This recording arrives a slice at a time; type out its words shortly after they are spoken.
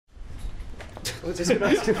Well, just going to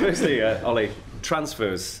ask you firstly, Ole,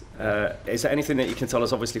 transfers. Is there anything that you can tell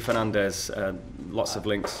us? Obviously, Fernandez, lots of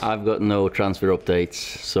links. I've got no transfer updates,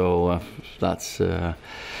 so that's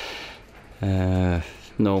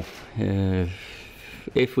no.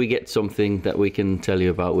 If we get something that we can tell you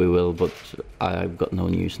about, we will, but I've got no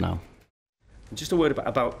news now. Just a word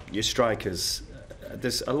about your strikers.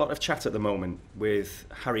 There's a lot of chat at the moment with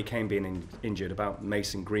Harry Kane being injured, about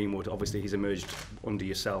Mason Greenwood. Obviously, he's emerged under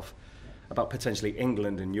yourself, about potentially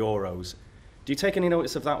England and Euros. Do you take any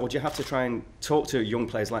notice of that, or do you have to try and talk to young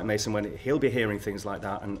players like Mason when he'll be hearing things like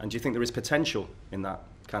that? And do you think there is potential in that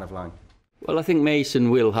kind of line? Well, I think Mason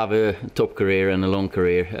will have a top career and a long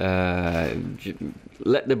career.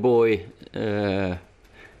 Let the boy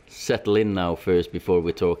settle in now first before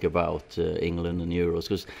we talk about England and Euros,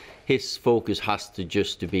 because his focus has to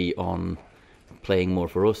just to be on playing more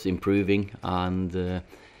for us, improving, and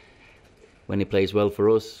when he plays well for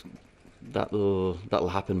us, that'll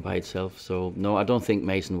happen by itself. So no, I don't think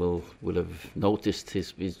Mason will have noticed.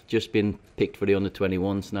 He's just been picked for the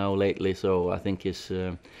under-21s now lately, so I think he's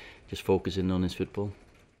just focusing on his football.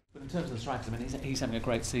 But in terms of the strikers, I mean, he's having a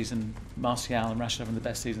great season. Martial and Rashford having the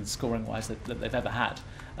best season scoring-wise that they've ever had.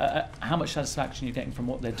 How much satisfaction are you getting from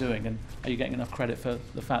what they're doing, and are you getting enough credit for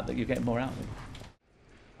the fact that you're getting more out of them?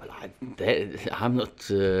 Well, I'm not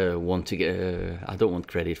one to get. I don't want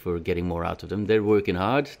credit for getting more out of them. They're working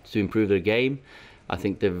hard to improve their game. I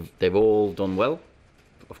think they've all done well.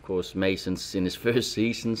 Of course, Mason's in his first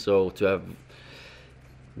season, so to have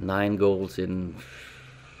 9 goals in,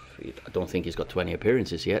 I don't think he's got 20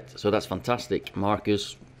 appearances yet. So that's fantastic.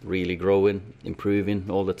 Marcus really growing, improving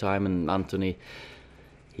all the time, and Anthony,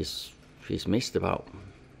 he's missed about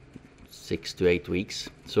 6 to 8 weeks.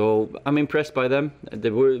 So I'm impressed by them. They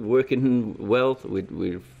were working well.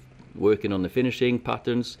 We're working on the finishing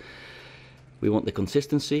patterns. We want the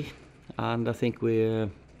consistency, and I think we'll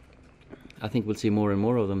see more and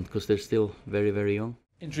more of them because they're still very, very young.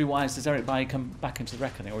 Injury-wise, does Eric Bailly come back into the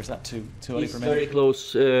reckoning, or is that too early for him? He's very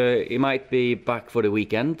close. He might be back for the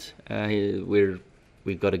weekend.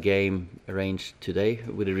 We've got a game arranged today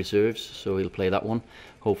with the reserves, so he'll play that one.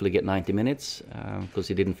 Hopefully get 90 minutes because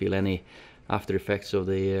he didn't feel any after effects of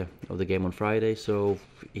the game on Friday, so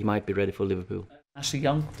he might be ready for Liverpool. Ashley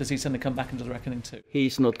Young, does he suddenly come back into the reckoning too?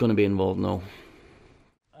 He's not going to be involved, no.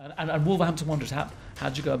 And Wolverhampton Wanderers, how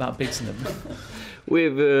did you go about beating them?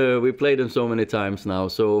 We've played them so many times now,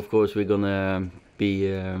 so of course we're going to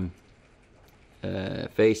be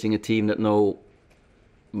facing a team that know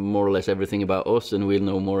more or less everything about us, and we'll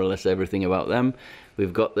know more or less everything about them.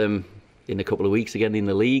 We've got them in a couple of weeks again in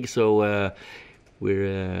the league, so we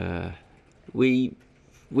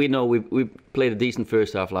know we played a decent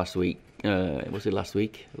first half last week. Was it last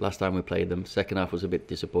week? Last time we played them. Second half was a bit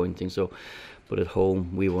disappointing. So, but at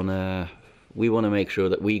home we wanna make sure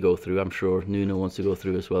that we go through. I'm sure Nuno wants to go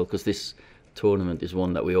through as well, because this tournament is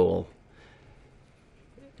one that we all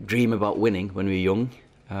dream about winning when we're young.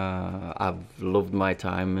 I've loved my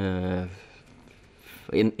time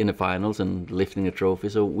in the finals and lifting a trophy,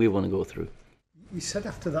 so we want to go through. You said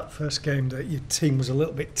after that first game that your team was a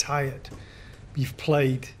little bit tired. You've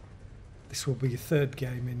played, this will be your 3rd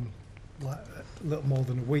game in like a little more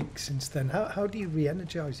than a week since then. How do you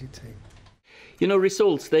re-energise your team? You know,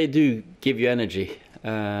 results, they do give you energy.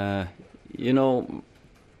 You know,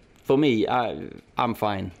 for me, I'm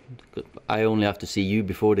fine. I only have to see you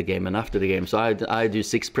before the game and after the game. So I do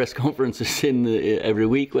 6 press conferences every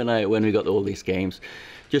week when we got all these games.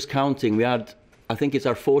 Just counting, we had, I think it's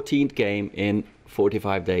our 14th game in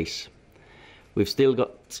 45 days. We've still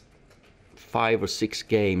got 5 or 6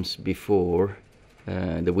 games before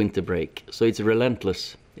the winter break. So it's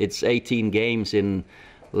relentless. It's 18 games in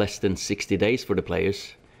less than 60 days for the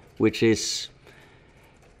players, which is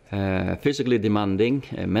physically demanding,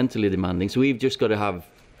 mentally demanding. So we've just got to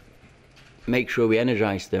make sure we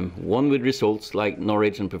energize them. One with results like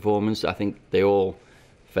Norwich and performance. I think they all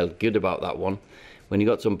felt good about that one. When you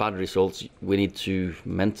got some bad results, we need to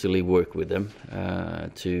mentally work with them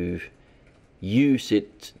to use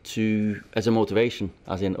it as a motivation,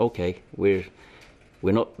 as in, okay, we're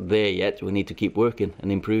not there yet. We need to keep working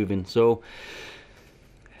and improving. So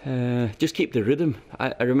just keep the rhythm.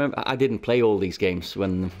 I remember I didn't play all these games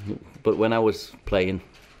but when I was playing,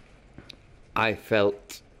 I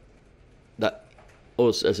felt that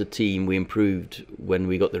us as a team, we improved when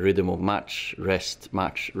we got the rhythm of match, rest,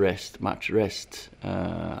 match, rest, match, rest.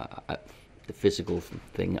 The physical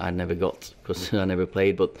thing I never got because I never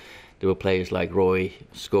played, but there were players like Roy,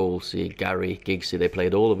 Scholes, Gary, Giggsy, they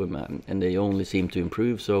played all of them and they only seemed to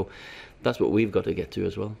improve. So that's what we've got to get to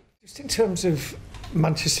as well. Just in terms of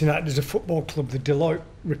Manchester United as a football club, the Deloitte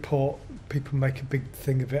report, people make a big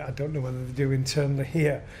thing of it. I don't know whether they do internally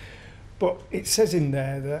here. But it says in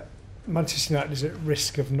there that Manchester United is at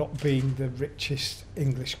risk of not being the richest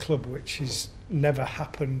English club, which has never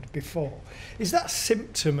happened before. Is that a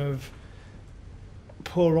symptom of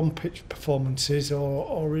poor on-pitch performances,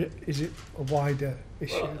 or is it a wider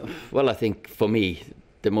issue? Well, I think for me,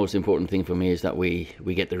 the most important thing for me is that we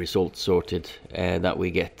get the results sorted, that we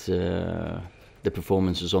get the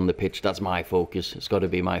performances on the pitch. That's my focus. It's got to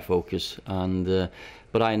be my focus. And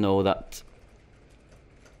but I know that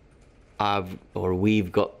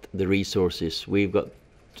we've got the resources. We've got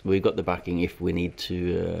the backing if we need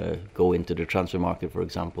to go into the transfer market, for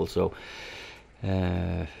example. So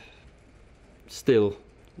we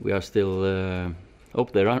are still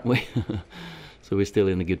up there, aren't we? So we're still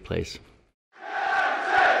in a good place.